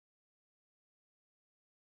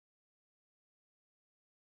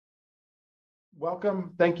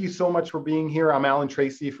Welcome. Thank you so much for being here. I'm Alan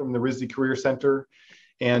Tracy from the Residency Career Center,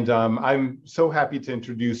 and I'm so happy to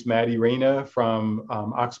introduce Maddie Reyna from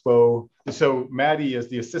Oxbow. So Maddie is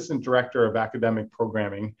the Assistant Director of Academic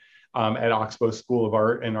Programming at Oxbow School of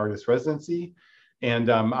Art and Artist Residency. And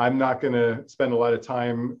I'm not going to spend a lot of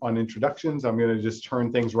time on introductions. I'm going to just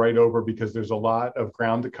turn things right over because there's a lot of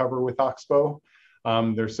ground to cover with Oxbow.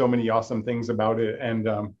 There's so many awesome things about it.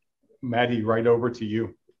 And Maddie, right over to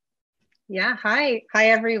you. Yeah, hi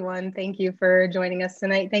everyone. Thank you for joining us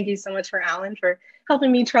tonight. Thank you so much for Alan for helping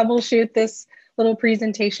me troubleshoot this little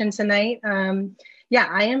presentation tonight. Yeah,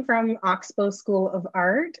 I am from Oxbow School of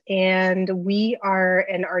Art, and we are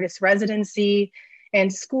an artist residency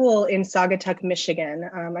and school in Saugatuck, Michigan.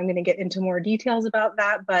 I'm going to get into more details about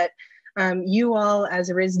that, but you all as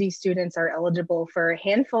RISD students are eligible for a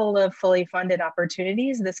handful of fully funded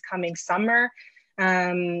opportunities this coming summer.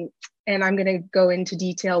 And I'm going to go into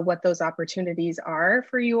detail what those opportunities are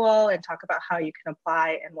for you all and talk about how you can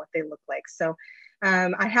apply and what they look like. So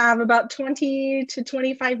I have about 20 to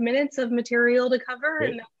 25 minutes of material to cover.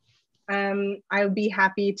 Great. And I would be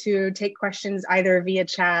happy to take questions either via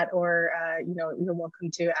chat or you're welcome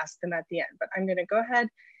to ask them at the end. But I'm going to go ahead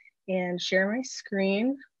and share my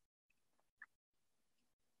screen.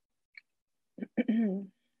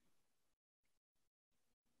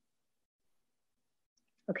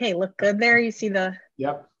 Okay, look good there. You see the.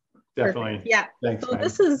 Yep, definitely. Perfect. Yeah. Thanks, so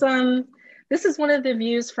Maddie. This is one of the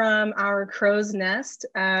views from our crow's nest.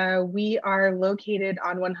 We are located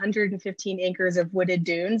on 115 acres of wooded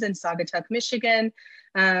dunes in Saugatuck, Michigan.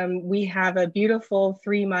 We have a beautiful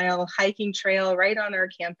 3-mile hiking trail right on our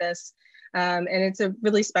campus, and it's a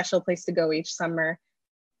really special place to go each summer.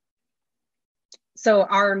 So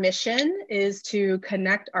our mission is to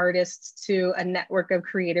connect artists to a network of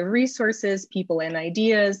creative resources, people and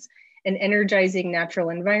ideas, an energizing natural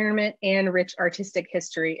environment, and rich artistic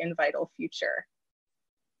history and vital future.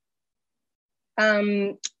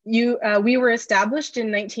 We were established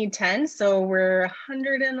in 1910, so we're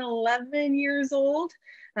 111 years old.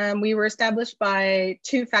 We were established by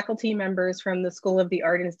 2 faculty members from the School of the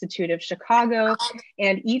Art Institute of Chicago.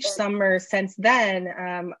 And each summer since then,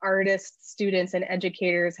 artists, students, and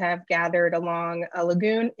educators have gathered along a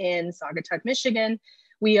lagoon in Saugatuck, Michigan.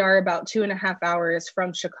 We are about 2.5 hours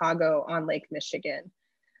from Chicago on Lake Michigan.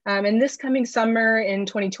 And this coming summer in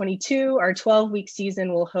 2022, our 12-week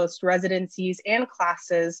season will host residencies and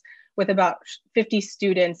classes with about 50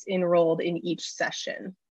 students enrolled in each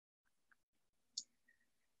session.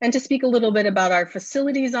 And to speak a little bit about our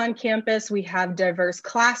facilities on campus, we have diverse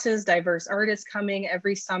classes, diverse artists coming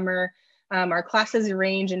every summer. Our classes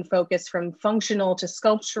range in focus from functional to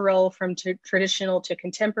sculptural, from traditional to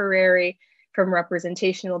contemporary, from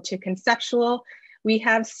representational to conceptual. We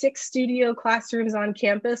have 6 studio classrooms on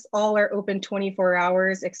campus. All are open 24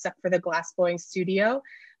 hours except for the glassblowing studio.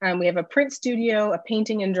 We have a print studio, a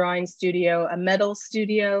painting and drawing studio, a metal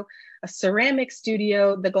studio, a ceramic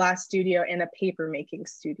studio, the glass studio, and a paper making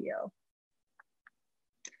studio.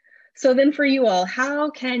 So then for you all, how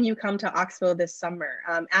can you come to Oxbow this summer?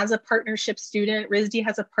 As a partnership student, RISD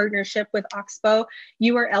has a partnership with Oxbow.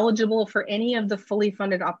 You are eligible for any of the fully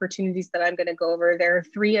funded opportunities that I'm going to go over. There are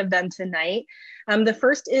 3 of them tonight. The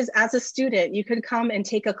first is as a student, you could come and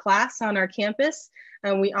take a class on our campus.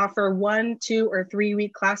 We offer 1, 2, or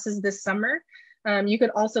 3-week classes this summer. You could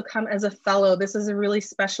also come as a fellow. This is a really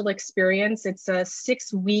special experience. It's a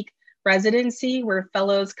 6-week residency where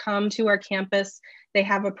fellows come to our campus. They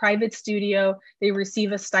have a private studio, they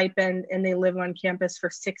receive a stipend, and they live on campus for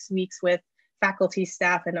 6 weeks with faculty,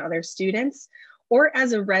 staff, and other students, or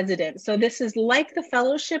as a resident. So this is like the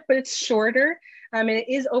fellowship, but it's shorter. And it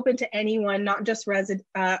is open to anyone, not just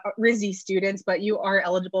RISD students, but you are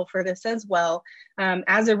eligible for this as well.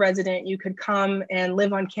 As a resident, you could come and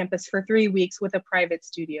live on campus for 3 weeks with a private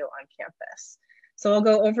studio on campus. So I'll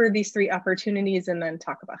go over these 3 opportunities and then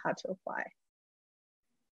talk about how to apply.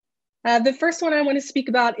 The first one I want to speak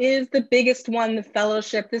about is the biggest one, the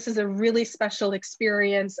fellowship. This is a really special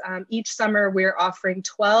experience. Each summer, we're offering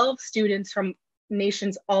 12 students from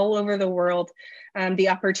nations all over the world the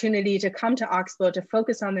opportunity to come to Oxbow to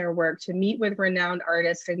focus on their work, to meet with renowned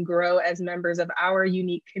artists and grow as members of our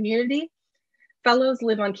unique community. Fellows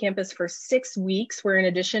live on campus for 6 weeks, where in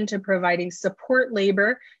addition to providing support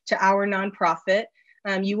labor to our nonprofit,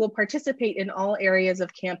 you will participate in all areas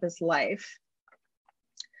of campus life.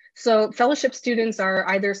 So fellowship students are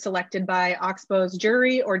either selected by Oxbow's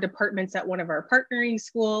jury or departments at one of our partnering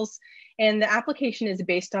schools. And the application is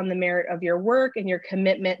based on the merit of your work and your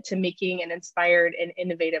commitment to making an inspired and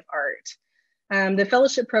innovative art. The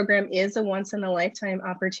fellowship program is a once-in-a-lifetime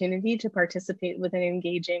opportunity to participate with an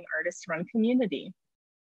engaging artist-run community.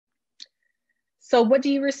 So what do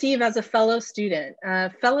you receive as a fellow student?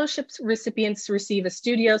 Fellowship recipients receive a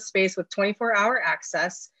studio space with 24-hour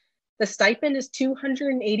access. The stipend is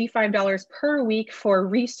 $285 per week for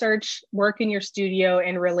research, work in your studio,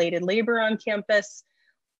 and related labor on campus.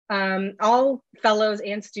 All fellows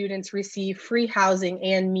and students receive free housing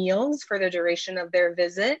and meals for the duration of their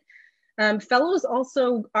visit. Fellows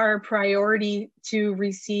also are a priority to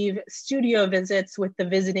receive studio visits with the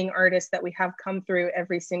visiting artists that we have come through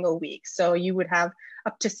every single week. So you would have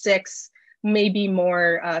up to 6, maybe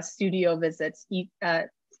more studio visits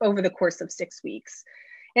over the course of 6 weeks.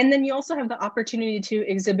 And then you also have the opportunity to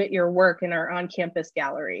exhibit your work in our on-campus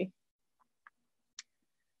gallery.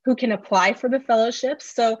 Who can apply for the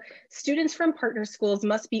fellowships? So students from partner schools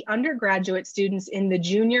must be undergraduate students in the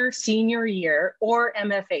junior, senior year, or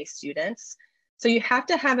MFA students. So you have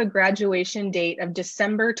to have a graduation date of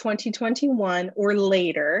December 2021 or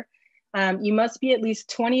later. You must be at least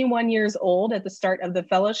 21 years old at the start of the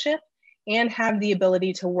fellowship and have the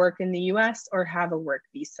ability to work in the US or have a work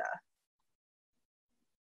visa.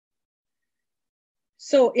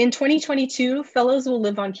 So in 2022, fellows will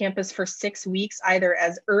live on campus for 6 weeks, either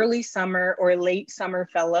as early summer or late summer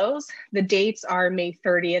fellows. The dates are May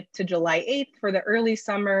 30th to July 8th for the early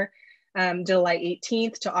summer, July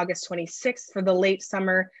 18th to August 26th for the late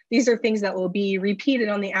summer. These are things that will be repeated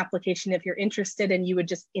on the application if you're interested, and you would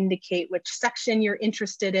just indicate which section you're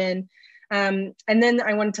interested in. And then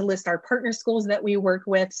I wanted to list our partner schools that we work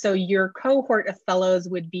with. So your cohort of fellows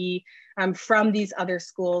would be from these other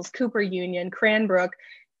schools: Cooper Union, Cranbrook,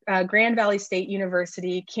 Grand Valley State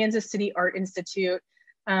University, Kansas City Art Institute,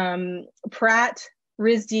 Pratt,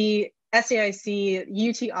 RISD, SAIC,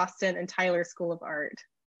 UT Austin, and Tyler School of Art.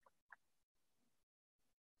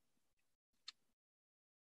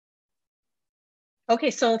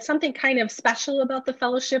 Okay, so something kind of special about the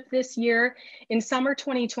fellowship this year. In summer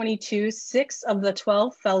 2022, 6 of the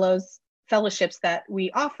 12 fellowships that we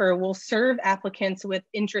offer will serve applicants with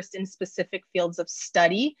interest in specific fields of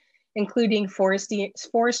study, including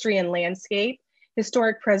forestry and landscape,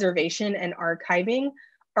 historic preservation and archiving,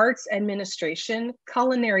 arts administration,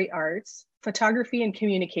 culinary arts, photography and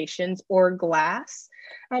communications, or glass.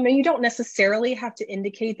 And you don't necessarily have to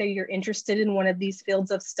indicate that you're interested in one of these fields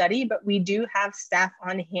of study, but we do have staff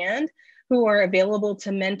on hand who are available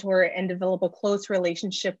to mentor and develop a close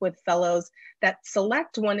relationship with fellows that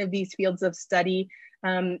select one of these fields of study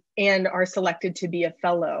and are selected to be a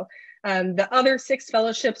fellow. The other 6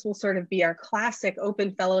 fellowships will sort of be our classic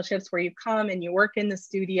open fellowships where you come and you work in the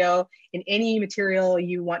studio in any material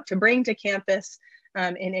you want to bring to campus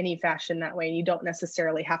in any fashion that way. You don't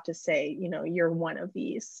necessarily have to say, you know, you're one of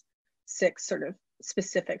these 6 sort of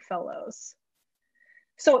specific fellows.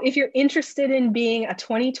 So if you're interested in being a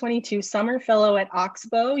 2022 Summer Fellow at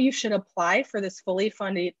Oxbow, you should apply for this fully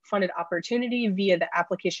funded opportunity via the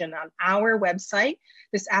application on our website.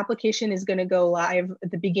 This application is going to go live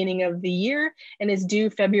at the beginning of the year and is due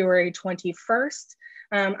February 21st.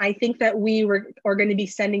 I think that we are going to be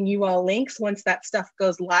sending you all links once that stuff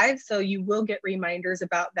goes live, so you will get reminders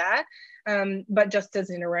about that. But just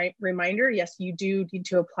as a reminder, yes, you do need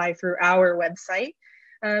to apply through our website.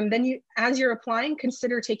 Then as you're applying,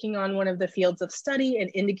 consider taking on one of the fields of study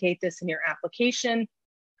and indicate this in your application.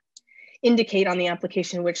 Indicate on the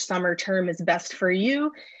application which summer term is best for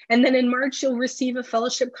you. And then in March, you'll receive a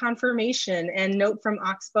fellowship confirmation and note from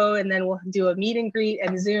Oxbow, and then we'll do a meet and greet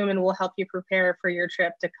and Zoom, and we'll help you prepare for your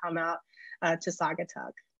trip to come out to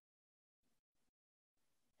Saugatuck.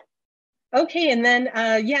 Okay, and then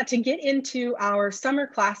yeah, to get into our summer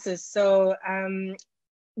classes. So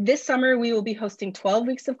this summer, we will be hosting 12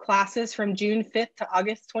 weeks of classes from June 5th to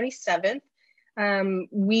August 27th.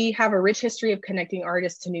 We have a rich history of connecting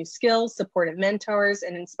artists to new skills, supportive mentors,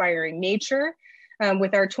 and inspiring nature.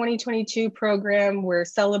 With our 2022 program, we're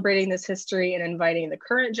celebrating this history and inviting the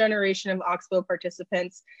current generation of Oxbow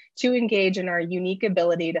participants to engage in our unique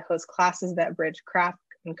ability to host classes that bridge craft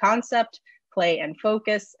and concept, play and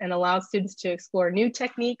focus, and allow students to explore new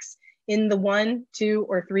techniques in the 1, 2,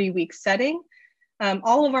 or 3 week setting.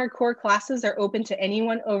 All of our core classes are open to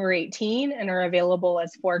anyone over 18 and are available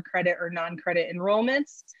as 4-credit or non-credit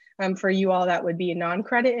enrollments. For you all, that would be a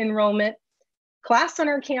non-credit enrollment. Class on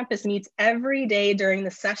our campus meets every day during the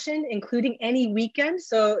session, including any weekend.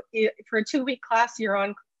 So for a 2-week class, you're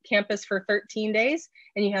on campus for 13 days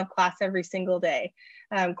and you have class every single day.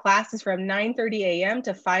 Class is from 9:30 a.m.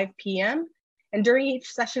 to 5 p.m. And during each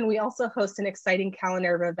session, we also host an exciting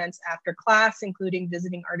calendar of events after class, including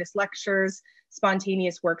visiting artist lectures,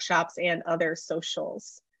 spontaneous workshops, and other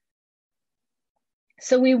socials.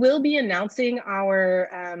 So we will be announcing our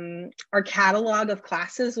catalog of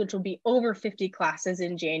classes, which will be over 50 classes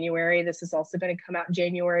in January. This is also going to come out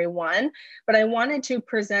January 1, but I wanted to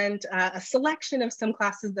present a selection of some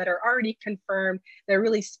classes that are already confirmed that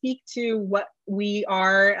really speak to what we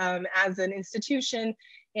are as an institution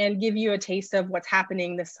and give you a taste of what's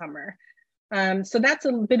happening this summer. So that's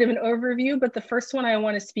a bit of an overview, but the first one I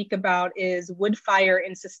want to speak about is wood fire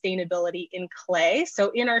and sustainability in clay. So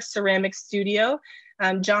in our ceramic studio,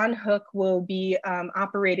 John Hook will be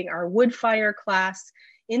operating our wood fire class.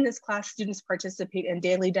 In this class, students participate in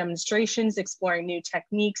daily demonstrations, exploring new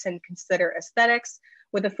techniques and consider aesthetics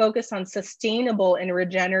with a focus on sustainable and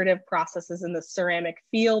regenerative processes in the ceramic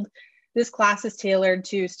field. This class is tailored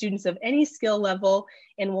to students of any skill level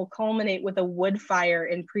and will culminate with a wood fire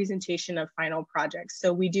and presentation of final projects.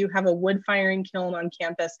 So we do have a wood firing kiln on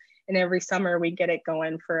campus, and every summer we get it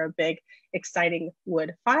going for a big, exciting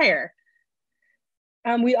wood fire.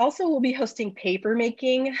 We also will be hosting paper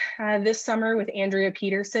making this summer with Andrea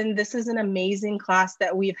Peterson. This is an amazing class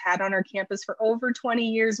that we've had on our campus for over 20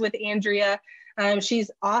 years with Andrea. She's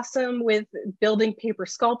awesome with building paper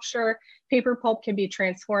sculpture. Paper pulp can be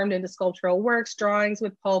transformed into sculptural works, drawings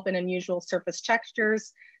with pulp and unusual surface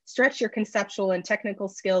textures. Stretch your conceptual and technical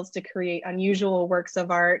skills to create unusual works of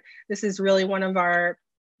art. This is really one of our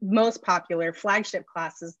most popular flagship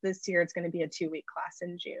classes. This year, it's going to be a 2-week class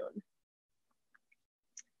in June.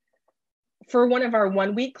 For one of our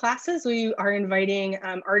 1-week classes, we are inviting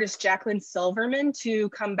artist Jacqueline Silverman to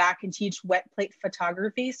come back and teach wet plate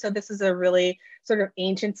photography. So this is a really sort of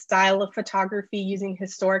ancient style of photography using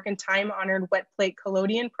historic and time-honored wet plate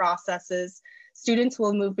collodion processes. Students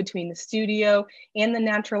will move between the studio and the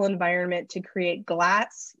natural environment to create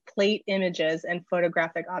glass plate images and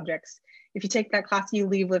photographic objects. If you take that class, you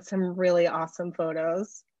leave with some really awesome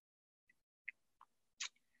photos.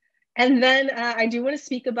 And then I do want to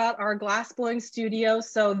speak about our glass blowing studio.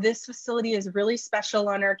 So this facility is really special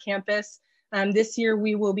on our campus. This year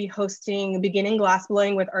we will be hosting beginning glass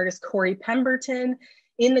blowing with artist Corey Pemberton.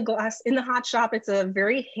 In the hot shop, it's a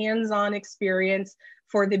very hands-on experience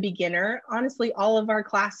for the beginner. Honestly, all of our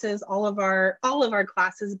classes,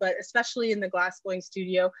 but especially in the glass blowing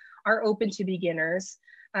studio, are open to beginners.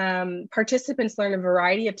 Participants learn a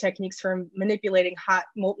variety of techniques from manipulating hot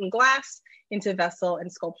molten glass into vessel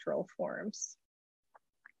and sculptural forms.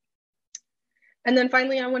 And then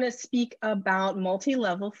finally, I want to speak about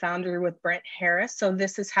multi-level foundry with Brent Harris. So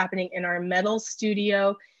this is happening in our metal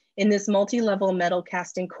studio. In this multi-level metal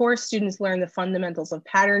casting course, students learn the fundamentals of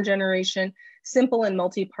pattern generation, simple and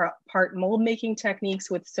multi-part mold making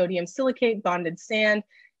techniques with sodium silicate bonded sand,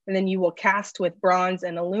 and then you will cast with bronze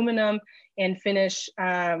and aluminum and finish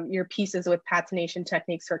your pieces with patination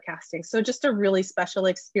techniques for casting. So just a really special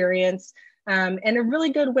experience and a really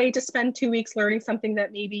good way to spend 2 weeks learning something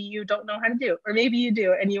that maybe you don't know how to do, or maybe you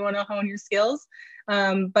do and you want to hone your skills.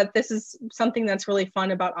 But this is something that's really fun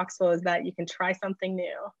about Oxbow, is that you can try something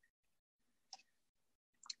new.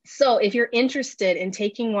 So if you're interested in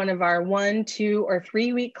taking one of our 1, 2, or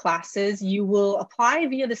 3-week classes, you will apply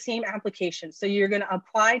via the same application. So you're going to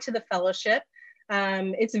apply to the fellowship.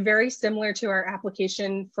 It's very similar to our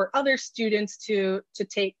application for other students to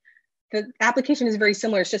take. The application is very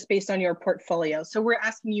similar. It's just based on your portfolio. So we're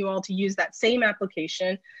asking you all to use that same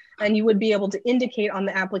application, and you would be able to indicate on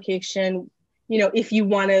the application, if you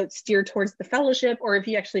want to steer towards the fellowship or if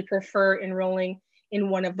you actually prefer enrolling in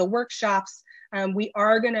one of the workshops. We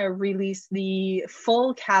are going to release the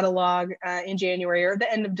full catalog in January or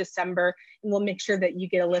the end of December, and we'll make sure that you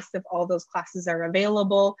get a list of all those classes are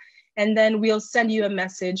available. And then we'll send you a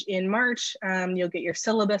message in March. You'll get your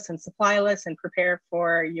syllabus and supply list and prepare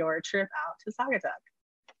for your trip out to Saugatuck.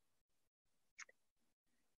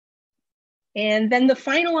 And then the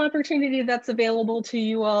final opportunity that's available to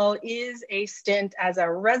you all is a stint as a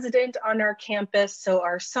resident on our campus. So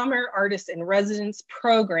our Summer Artist in Residence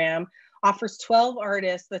program offers 12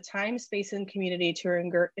 artists the time, space, and community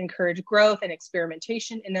to encourage growth and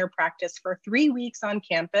experimentation in their practice for 3 weeks on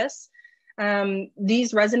campus.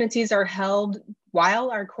 These residencies are held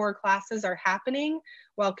while our core classes are happening,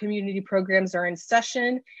 while community programs are in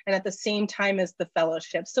session, and at the same time as the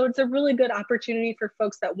fellowship. So it's a really good opportunity for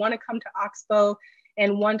folks that want to come to Oxbow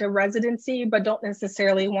and want a residency, but don't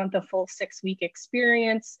necessarily want the full 6-week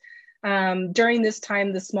experience. During this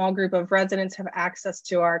time, the small group of residents have access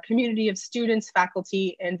to our community of students,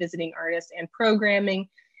 faculty, and visiting artists and programming.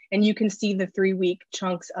 And you can see the 3-week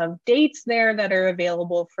chunks of dates there that are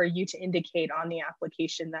available for you to indicate on the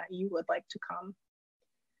application that you would like to come.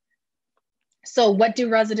 So what do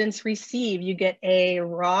residents receive? You get a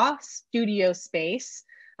raw studio space.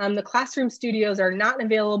 The classroom studios are not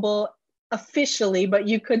available officially, but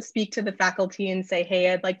you could speak to the faculty and say,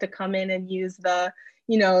 hey, I'd like to come in and use the,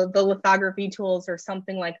 the lithography tools or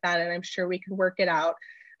something like that. And I'm sure we could work it out.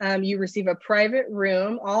 You receive a private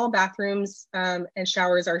room. All bathrooms and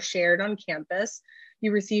showers are shared on campus.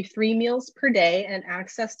 You receive 3 meals per day and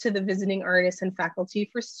access to the visiting artists and faculty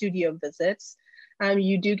for studio visits.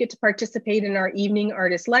 You do get to participate in our evening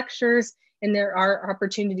artist lectures, and there are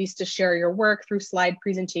opportunities to share your work through slide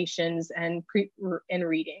presentations and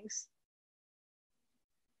readings.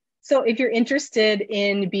 So if you're interested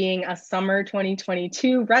in being a summer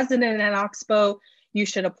 2022 resident at Oxbow, you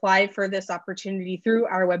should apply for this opportunity through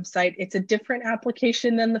our website. It's a different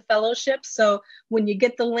application than the fellowship. So when you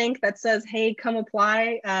get the link that says, hey, come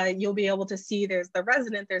apply, you'll be able to see there's the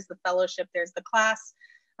resident, there's the fellowship, there's the class.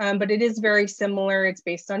 But it is very similar. It's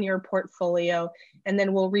based on your portfolio. And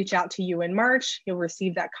then we'll reach out to you in March. You'll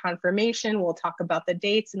receive that confirmation. We'll talk about the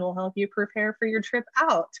dates and we'll help you prepare for your trip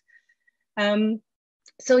out.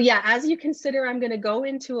 So yeah, as you consider, I'm going to go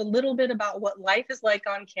into a little bit about what life is like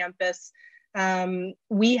on campus.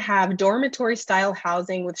 We have dormitory style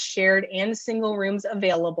housing with shared and single rooms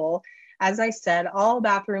available. As I said, all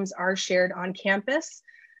bathrooms are shared on campus.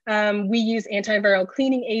 We use antiviral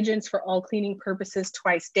cleaning agents for all cleaning purposes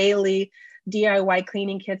twice daily. DIY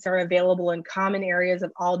cleaning kits are available in common areas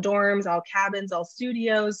of all dorms, all cabins, all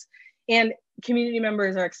studios, and community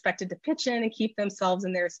members are expected to pitch in and keep themselves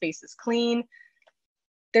and their spaces clean.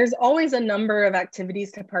 There's always a number of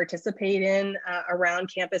activities to participate in around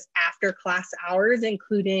campus after class hours,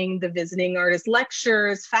 including the visiting artist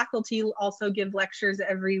lectures. Faculty also give lectures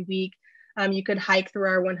every week. You could hike through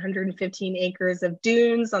our 115 acres of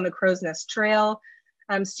dunes on the Crow's Nest Trail.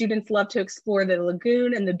 Students love to explore the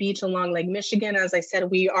lagoon and the beach along Lake Michigan. As I said,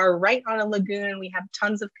 we are right on a lagoon. We have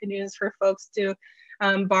tons of canoes for folks to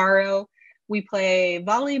borrow. We play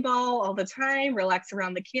volleyball all the time, relax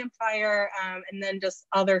around the campfire, and then just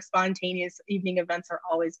other spontaneous evening events are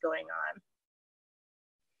always going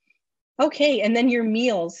on. Okay, and then your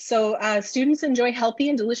meals. So students enjoy healthy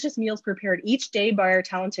and delicious meals prepared each day by our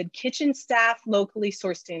talented kitchen staff. Locally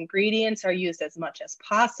sourced ingredients are used as much as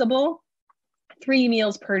possible. 3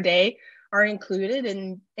 meals per day are included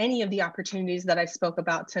in any of the opportunities that I spoke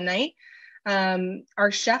about tonight. Our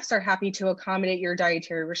chefs are happy to accommodate your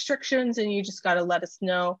dietary restrictions, and you just got to let us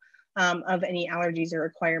know of any allergies or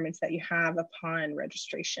requirements that you have upon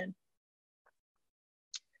registration.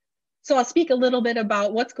 So I'll speak a little bit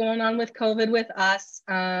about what's going on with COVID with us.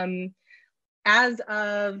 As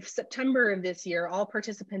of September of this year, all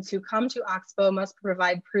participants who come to Oxbow must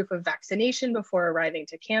provide proof of vaccination before arriving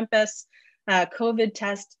to campus. COVID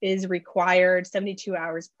test is required 72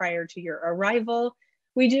 hours prior to your arrival.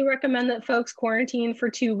 We do recommend that folks quarantine for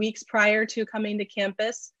 2 weeks prior to coming to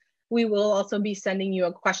campus. We will also be sending you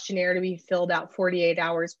a questionnaire to be filled out 48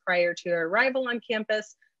 hours prior to your arrival on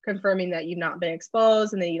campus, confirming that you've not been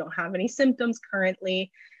exposed and that you don't have any symptoms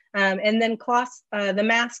currently. And then the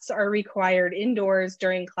masks are required indoors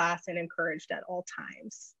during class and encouraged at all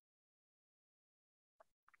times.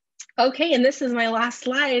 Okay, and this is my last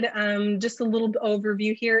slide. Just a little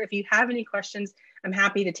overview here. If you have any questions, I'm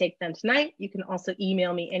happy to take them tonight. You can also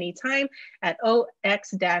email me anytime at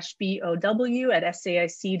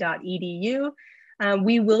ox-bow@saic.edu.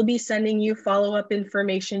 We will be sending you follow-up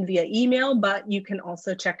information via email, but you can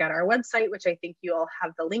also check out our website, which I think you all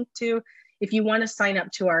have the link to. If you want to sign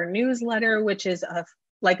up to our newsletter, which is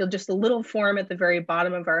just a little form at the very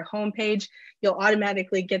bottom of our homepage, you'll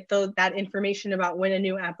automatically get that information about when a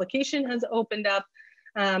new application has opened up,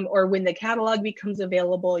 or when the catalog becomes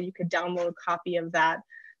available. You could download a copy of that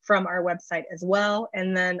from our website as well.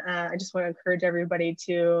 And then I just want to encourage everybody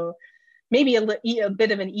to maybe a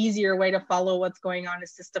bit of an easier way to follow what's going on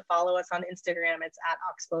is just to follow us on Instagram. It's at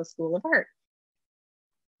Oxbow School of Art.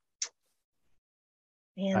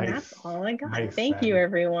 And nice. That's all I got. Nice, Thank you,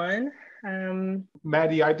 everyone.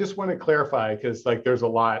 Maddie, I just want to clarify, because there's a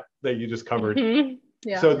lot that you just covered.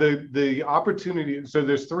 Yeah. So the opportunity, so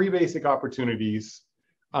there's 3 basic opportunities.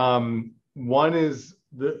 One is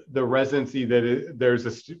the residency there's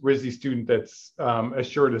a RISD student that's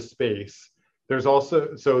assured a space. There's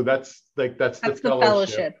also, so that's the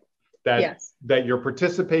fellowship. That you're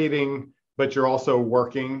participating, but you're also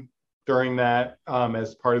working during that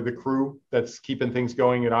as part of the crew that's keeping things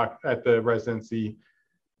going at the residency.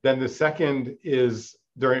 Then the second is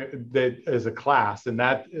as a class, and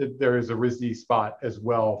that there is a RISD spot as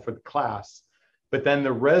well for the class. But then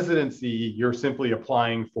the residency you're simply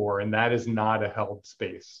applying for, and that is not a held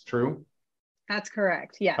space. True? That's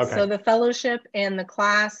correct. Yes. Okay. So the fellowship and the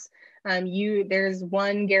class, there's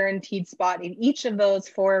one guaranteed spot in each of those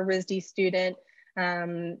for a RISD student.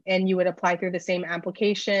 and you would apply through the same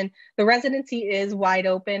application. The residency is wide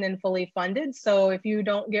open and fully funded. So if you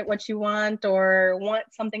don't get what you want or want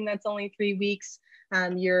something that's only 3 weeks,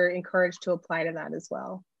 you're encouraged to apply to that as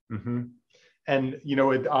well. Mm-hmm. And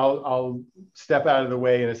I'll step out of the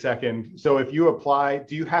way in a second. So if you apply,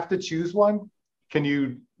 do you have to choose one? Can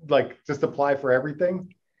you just apply for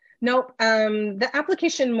everything? Nope. The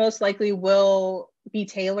application most likely will be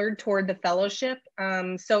tailored toward the fellowship.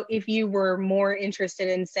 So if you were more interested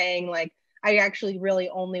in saying I actually really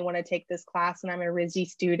only want to take this class and I'm a RISD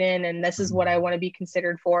student and this is what I want to be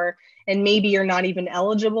considered for, and maybe you're not even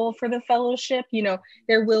eligible for the fellowship,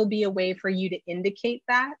 there will be a way for you to indicate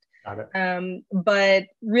that. Got it. But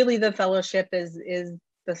really the fellowship is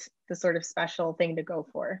the sort of special thing to go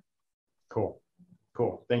for. Cool.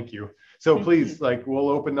 Thank you. So please, we'll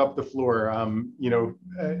open up the floor.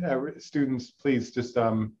 Students, please just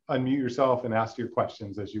unmute yourself and ask your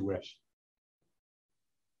questions as you wish.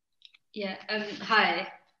 Yeah. Hi.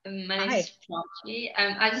 My name is Chachi.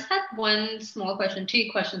 I just had one small question, 2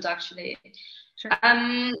 questions actually. Sure.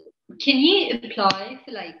 Can you apply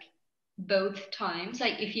for both times?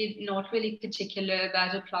 If you're not really particular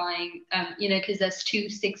about applying, because there's 2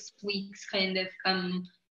 6 weeks kind of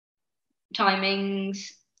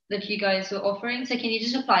timings that you guys are offering. So can you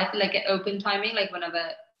just apply for an open timing,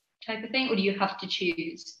 whenever type of thing, or do you have to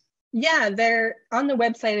choose? Yeah, there on the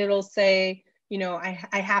website, it'll say, I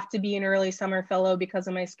have to be an early summer fellow because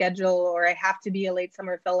of my schedule, or I have to be a late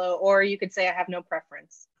summer fellow, or you could say I have no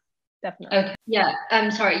preference. Definitely. Okay. Yeah.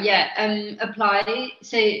 Sorry. Yeah. Apply.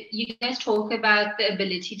 So you guys talk about the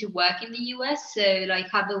ability to work in the US. So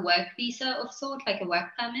have a work visa of sort, a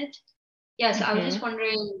work permit. Yes. Yeah, so I was just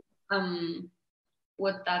wondering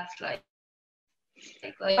what that's like.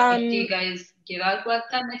 Do you guys give out work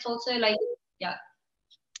permits also? Yeah.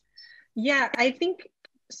 Yeah, I think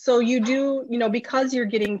so. You do, because you're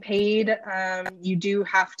getting paid, you do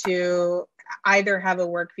have to either have a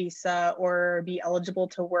work visa or be eligible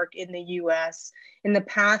to work in the US. In the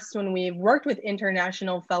past, when we've worked with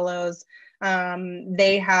international fellows,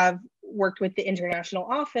 they have worked with the international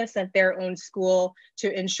office at their own school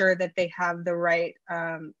to ensure that they have the right,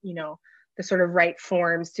 the sort of right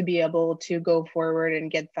forms to be able to go forward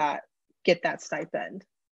and get that stipend.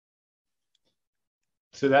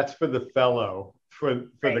 So that's for the fellow. For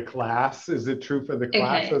the class, is it true for the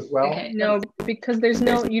class as well? Okay. No, because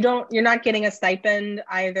you're not getting a stipend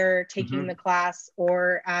either taking the class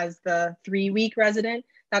or as the 3-week resident.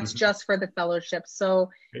 That's just for the fellowship.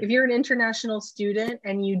 So if you're an international student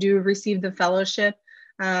and you do receive the fellowship,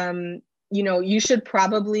 you should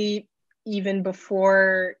probably, even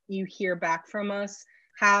before you hear back from us,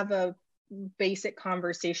 have a basic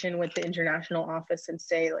conversation with the international office and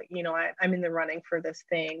say, I'm in the running for this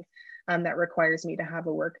thing that requires me to have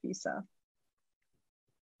a work visa.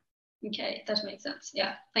 Okay, that makes sense.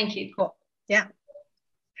 Yeah, thank you. Cool. Yeah.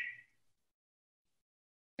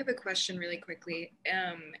 I have a question really quickly.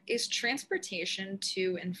 Is transportation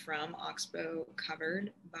to and from Oxbow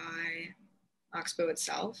covered by Oxbow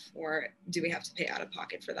itself, or do we have to pay out of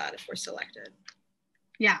pocket for that if we're selected?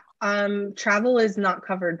 Yeah, travel is not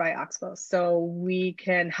covered by Oxbow, so we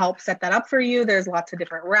can help set that up for you. There's lots of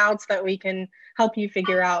different routes that we can help you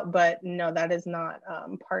figure out, but no, that is not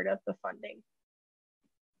part of the funding.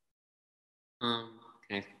 Can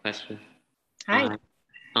I ask a question? Hi.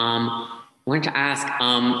 I wanted to ask,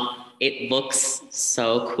 it looks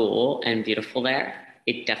so cool and beautiful there.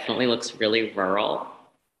 It definitely looks really rural.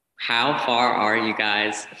 How far are you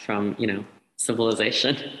guys from,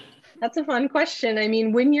 civilization? That's a fun question. I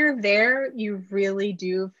mean, when you're there, you really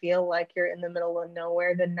do feel like you're in the middle of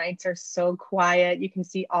nowhere. The nights are so quiet. You can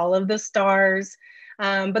see all of the stars.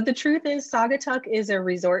 But the truth is, Saugatuck is a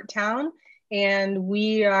resort town, and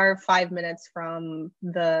we are 5 minutes from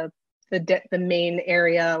the main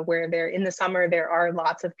area where in the summer, there are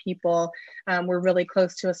lots of people. We're really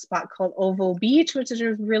close to a spot called Oval Beach, which is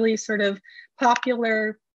a really sort of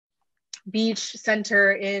popular beach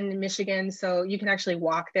center in Michigan. So you can actually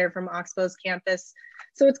walk there from Oxbow's campus.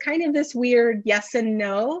 So it's kind of this weird yes and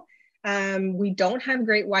no. We don't have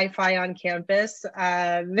great Wi-Fi on campus.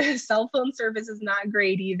 The cell phone service is not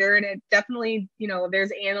great either. And it definitely,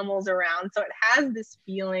 there's animals around. So it has this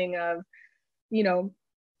feeling of,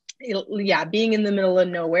 being in the middle of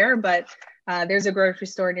nowhere, but there's a grocery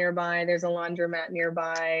store nearby. There's a laundromat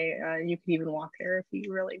nearby. You could even walk there if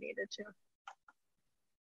you really needed to.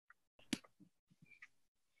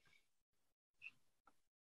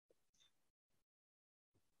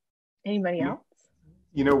 Anybody else?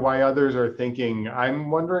 Why others are thinking, I'm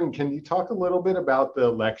wondering, can you talk a little bit about the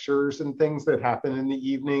lectures and things that happen in the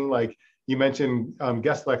evening? you mentioned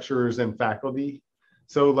guest lecturers and faculty.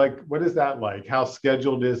 So like, what is that like? How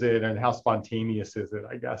scheduled is it and how spontaneous is it,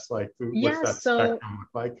 I guess? Like, what's that spectrum look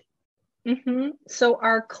like? So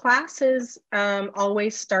our classes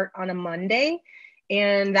always start on a Monday.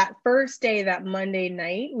 And that first day, that Monday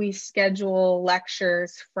night, we schedule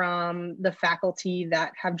lectures from the faculty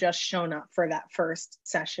that have just shown up for that first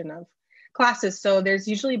session of classes. So there's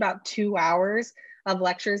usually about 2 hours of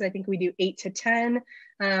lectures. I think we do 8 to 10.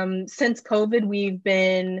 Since COVID, we've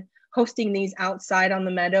been hosting these outside on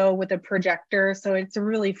the meadow with a projector. So it's a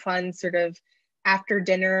really fun sort of after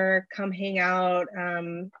dinner, come hang out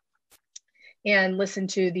and listen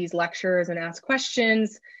to these lectures and ask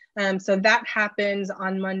questions. So that happens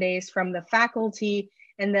on Mondays from the faculty.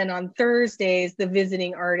 And then on Thursdays, the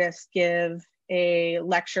visiting artists give a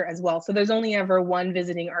lecture as well. So there's only ever one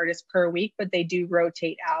visiting artist per week, but they do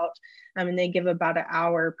rotate out and they give about an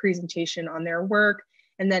hour presentation on their work.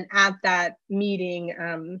 And then at that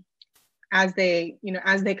meeting, as they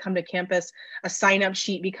come to campus, a sign-up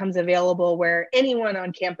sheet becomes available where anyone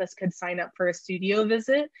on campus could sign up for a studio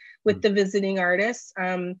visit with the visiting artists.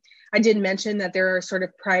 I did mention that there are sort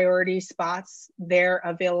of priority spots there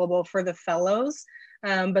available for the fellows,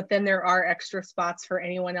 but then there are extra spots for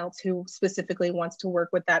anyone else who specifically wants to work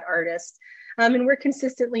with that artist. And we're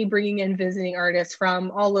consistently bringing in visiting artists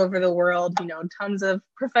from all over the world, tons of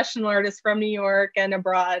professional artists from New York and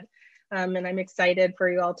abroad. And I'm excited for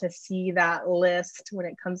you all to see that list when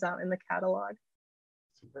it comes out in the catalog.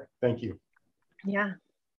 Super. Thank you. Yeah.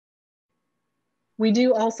 We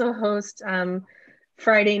do also host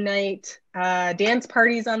Friday night dance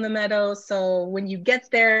parties on the meadow. So when you get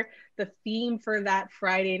there, the theme for that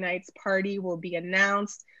Friday night's party will be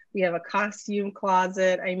announced. We have a costume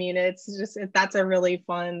closet. I mean, that's a really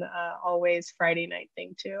fun, always Friday night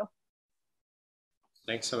thing too.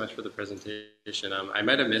 Thanks so much for the presentation. I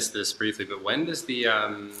might have missed this briefly, but when does the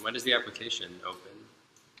application open?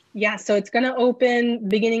 Yeah, so it's going to open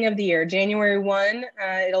beginning of the year, January 1.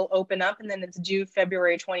 It'll open up, and then it's due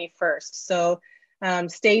February 21st. So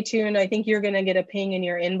stay tuned. I think you're going to get a ping in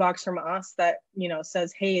your inbox from us that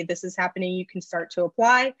says, "Hey, this is happening. You can start to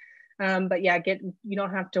apply." But yeah, you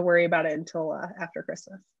don't have to worry about it until after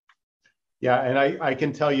Christmas. Yeah, and I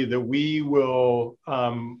can tell you that we will,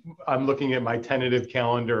 I'm looking at my tentative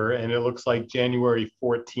calendar and it looks like January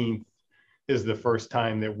 14th is the first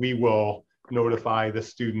time that we will notify the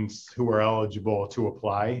students who are eligible to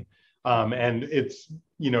apply. And it's,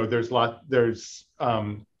 there's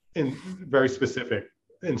very specific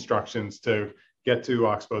instructions to get to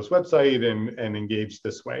Oxbow's website and engage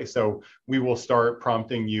this way. So we will start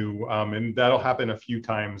prompting you and that'll happen a few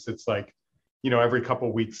times. It's like, every couple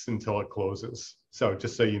of weeks until it closes. So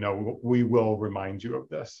just so you know, we will remind you of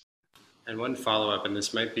this. And one follow-up, and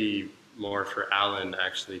this might be more for Alan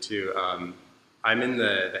actually too. I'm in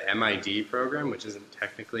the MID program, which isn't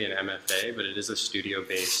technically an MFA, but it is a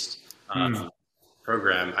studio-based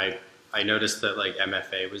program. I noticed that like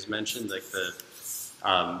MFA was mentioned, like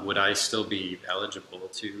would I still be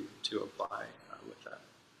eligible to apply with that?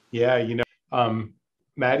 Yeah,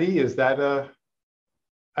 Maddie, is that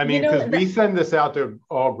because we send this out to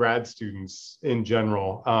all grad students in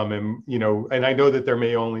general, and I know that there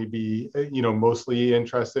may only be, mostly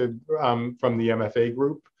interested from the MFA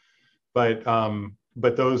group, but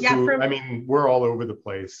those we're all over the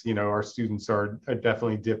place. Our students are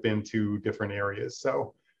definitely dip into different areas.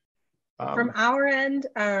 So from our end,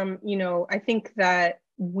 I think that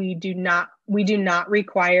we do not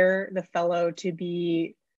require the fellow to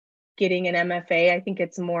be getting an MFA. I think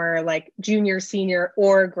it's more like junior, senior,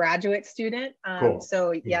 or graduate student. Cool.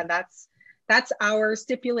 So yeah, that's our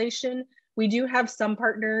stipulation. We do have some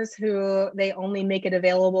partners who they only make it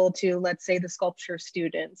available to, let's say, the sculpture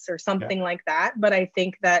students or something like that. But I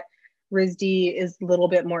think that RISD is a little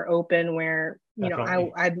bit more open where,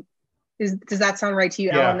 does that sound right to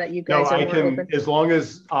you, Alan, that you guys are more open? As long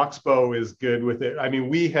as Oxbow is good with it. I mean,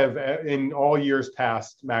 we have, in all years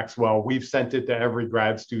past, Maxwell, we've sent it to every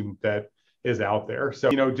grad student that is out there.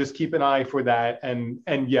 So, just keep an eye for that.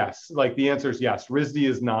 And yes, like the answer is yes, RISD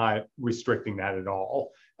is not restricting that at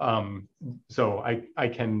all. So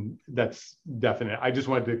that's definite. I just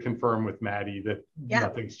wanted to confirm with Maddie that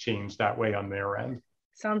nothing's changed that way on their end.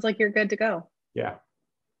 Sounds like you're good to go. Yeah.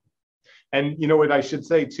 And what I should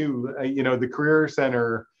say too, the Career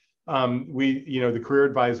Center, the career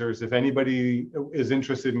advisors, if anybody is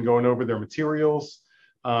interested in going over their materials,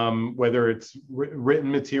 whether it's written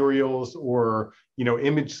materials or,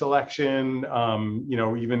 image selection,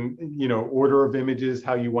 even, order of images,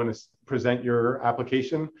 how you want to present your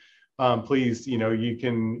application, please, you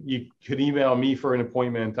could email me for an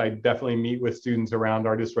appointment. I definitely meet with students around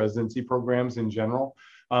artist residency programs in general,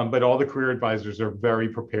 but all the career advisors are very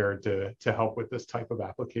prepared to help with this type of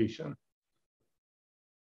application.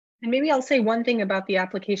 And maybe I'll say one thing about the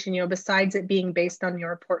application, besides it being based on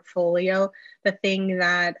your portfolio, the thing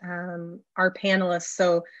that our panelists,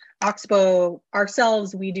 so Oxbow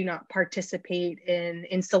ourselves, we do not participate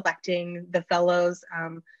in selecting the fellows.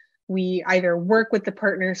 We either work with the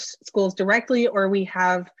partner schools directly, or we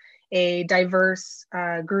have a diverse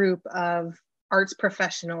group of arts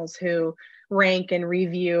professionals who rank and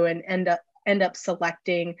review and end up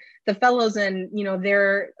selecting the fellows. And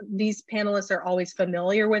these panelists are always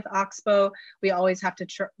familiar with Oxbow. We always have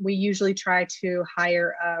to we usually try to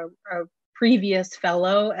hire a previous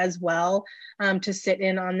fellow as well to sit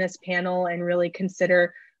in on this panel and really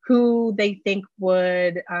consider who they think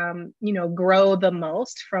would grow the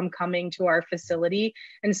most from coming to our facility.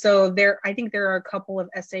 And so I think there are a couple of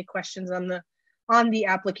essay questions on the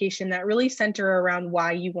application that really center around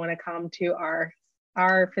why you want to come to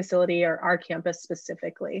our facility or our campus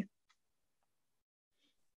specifically.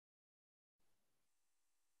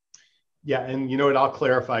 Yeah, and I'll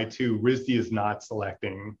clarify too, RISD is not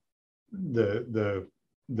selecting the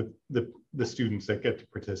students that get to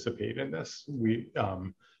participate in this. We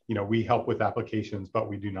help with applications, but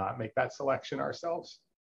we do not make that selection ourselves.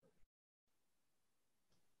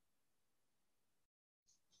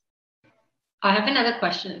 I have another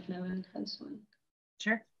question if no one has one.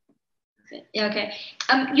 Sure. Yeah, okay.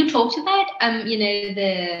 You talked about,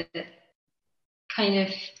 the kind of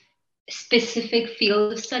specific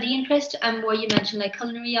field of study interest, where you mentioned like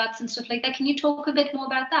culinary arts and stuff like that. Can you talk a bit more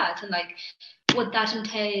about that and like what that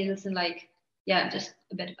entails and just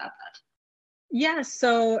a bit about that? Yeah,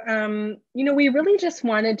 so, we really just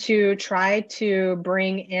wanted to try to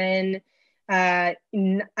bring in,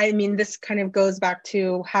 this kind of goes back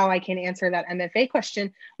to how I can answer that MFA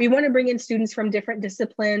question. We want to bring in students from different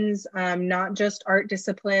disciplines, not just art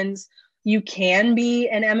disciplines. You can be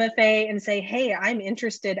an MFA and say, hey, I'm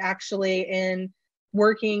interested actually in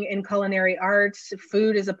working in culinary arts.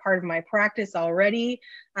 Food is a part of my practice already.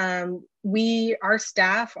 Our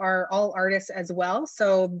staff are all artists as well.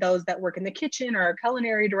 So those that work in the kitchen, our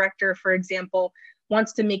culinary director, for example,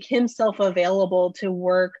 wants to make himself available to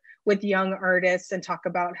work with young artists and talk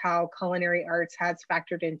about how culinary arts has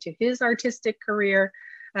factored into his artistic career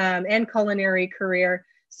and culinary career.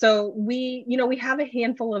 So we have a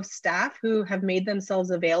handful of staff who have made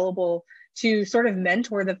themselves available to sort of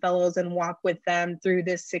mentor the fellows and walk with them through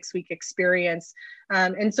this 6-week experience.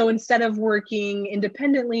 And so instead of working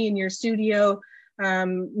independently in your studio,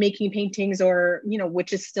 making paintings or,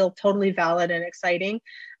 which is still totally valid and exciting,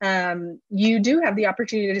 you do have the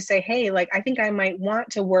opportunity to say, hey, I think I might want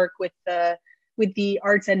to work with the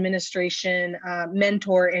arts administration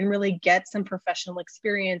mentor and really get some professional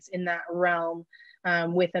experience in that realm.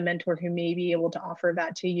 With a mentor who may be able to offer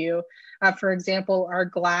that to you. For example, our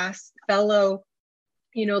glass fellow,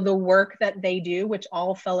 the work that they do, which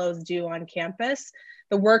all fellows do on campus,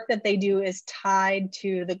 the work that they do is tied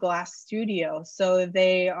to the glass studio. So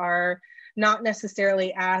they are not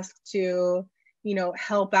necessarily asked to,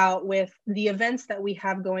 help out with the events that we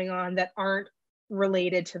have going on that aren't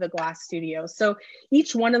related to the glass studio. So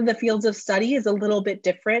each one of the fields of study is a little bit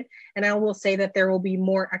different. And I will say that there will be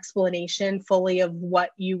more explanation fully of what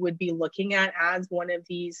you would be looking at as one of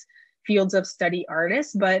these fields of study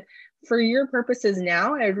artists. But for your purposes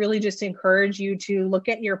now, I really just encourage you to look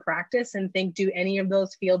at your practice and think, do any of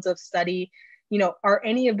those fields of study, are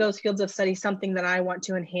any of those fields of study something that I want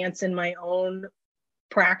to enhance in my own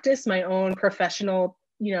practice, my own professional,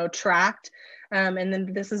 tract? And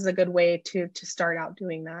then this is a good way to start out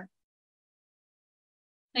doing that.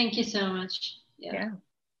 Thank you so much. Yeah.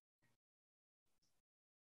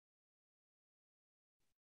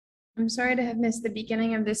 I'm sorry to have missed the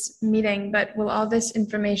beginning of this meeting, but will all this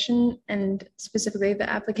information and specifically the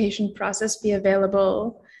application process be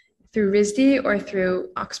available through RISD or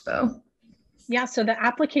through Oxbow? Yeah, so the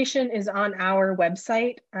application is on our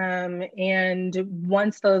website, and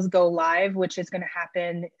once those go live, which is going to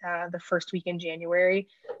happen the first week in January,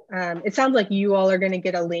 it sounds like you all are going to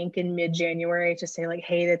get a link in mid-January to say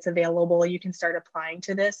hey, that's available. You can start applying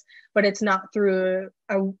to this, but it's not through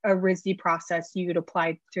a RISD process. You could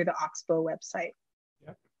apply through the Oxbow website.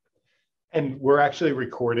 Yeah. And we're actually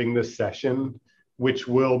recording this session, which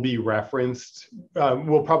will be referenced.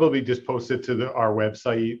 We'll probably just post it to our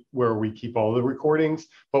website where we keep all the recordings,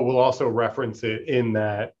 but we'll also reference it in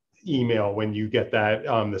that email when you get that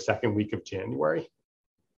the second week of January.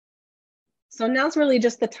 So now's really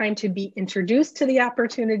just the time to be introduced to the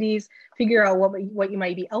opportunities, figure out what you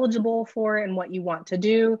might be eligible for and what you want to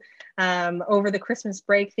do. Over the Christmas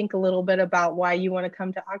break, think a little bit about why you want to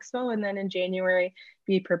come to Oxbow, and then in January,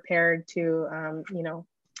 be prepared to, you know,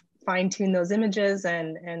 fine tune those images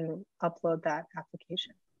and upload that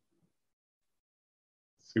application.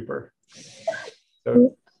 Super.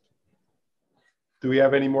 So, do we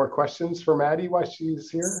have any more questions for Maddie while she's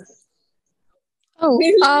here? Oh,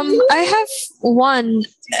 I have one,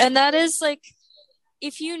 and that is like,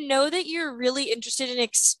 if you know that you're really interested in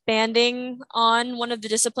expanding on one of the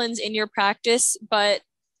disciplines in your practice, but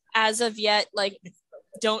as of yet, like,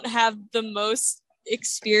 don't have the most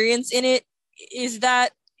experience in it, is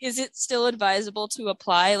it still advisable to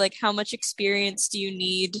apply? Like, how much experience do you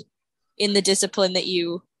need in the discipline that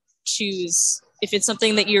you choose if it's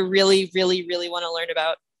something that you really, really, really want to learn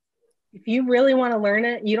about? If you really want to learn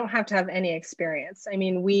it, you don't have to have any experience. I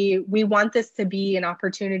mean, we want this to be an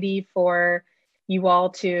opportunity for you all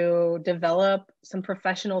to develop some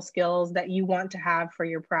professional skills that you want to have for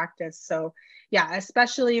your practice. So yeah,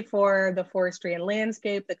 especially for the forestry and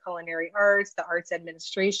landscape, the culinary arts, the arts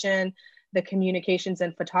administration, the communications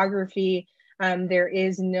and photography, there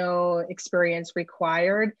is no experience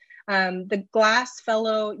required. The Glass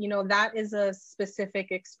Fellow, you know, that is a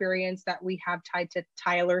specific experience that we have tied to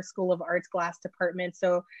Tyler School of Arts Glass Department.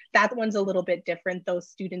 So that one's a little bit different. Those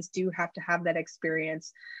students do have to have that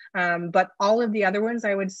experience. But all of the other ones,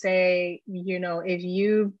 I would say, you know, if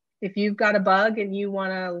you've got a bug and you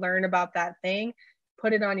want to learn about that thing,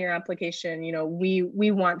 put it on your application. You know,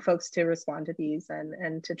 we want folks to respond to these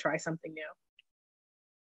and to try something new.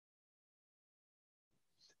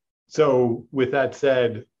 So with that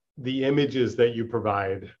said, the images that you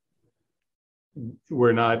provide,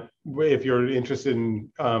 we're not, if you're interested in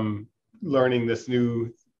learning this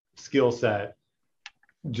new skill set,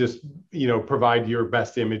 just, you know, provide your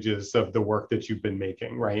best images of the work that you've been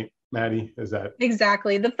making, right, Maddie? Is that?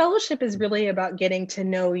 Exactly. The fellowship is really about getting to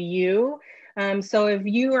know you. So if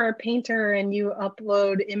you are a painter and you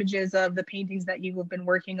upload images of the paintings that you have been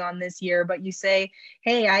working on this year, but you say,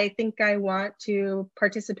 hey, I think I want to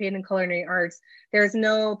participate in culinary arts, there's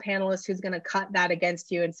no panelist who's going to cut that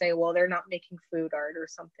against you and say, well, they're not making food art or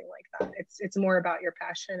something like that. It's more about your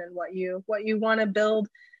passion and what you want to build,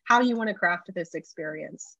 how you want to craft this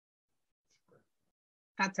experience.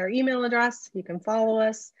 That's our email address. You can follow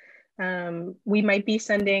us. We might be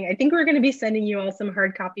sending, I think we're going to be sending you all some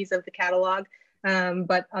hard copies of the catalog,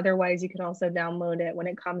 but otherwise you can also download it when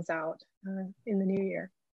it comes out in the new year.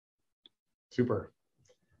 Super.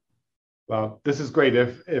 Well, this is great.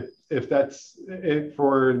 If that's it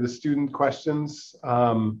for the student questions,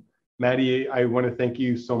 Maddie, I want to thank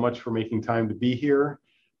you so much for making time to be here.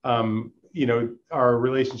 You know, our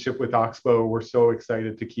relationship with Oxbow, we're so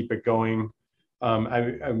excited to keep it going.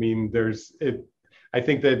 I mean, I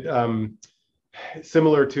think that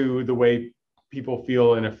similar to the way people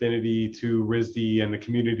feel an affinity to RISD and the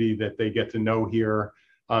community that they get to know here,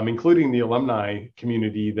 including the alumni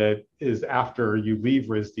community that is after you leave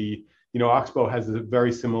RISD, you know, Oxbow has a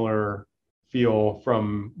very similar feel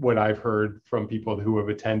from what I've heard from people who have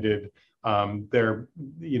attended. They're,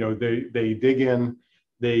 you know, they dig in,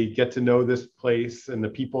 they get to know this place and the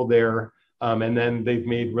people there. And then they've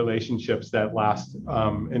made relationships that last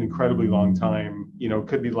an incredibly long time, you know,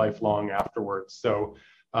 could be lifelong afterwards. So,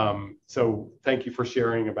 so thank you for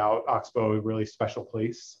sharing about Oxbow, a really special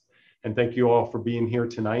place. And thank you all for being here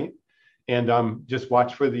tonight. And just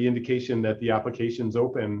watch for the indication that the application's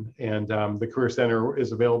open, and the Career Center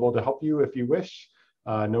is available to help you if you wish.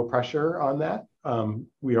 No pressure on that.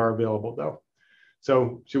 We are available though.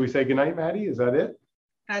 So should we say goodnight, Maddie? Is that it?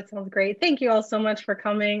 That sounds great. Thank you all so much for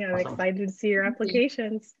coming. I'm excited to see your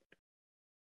applications.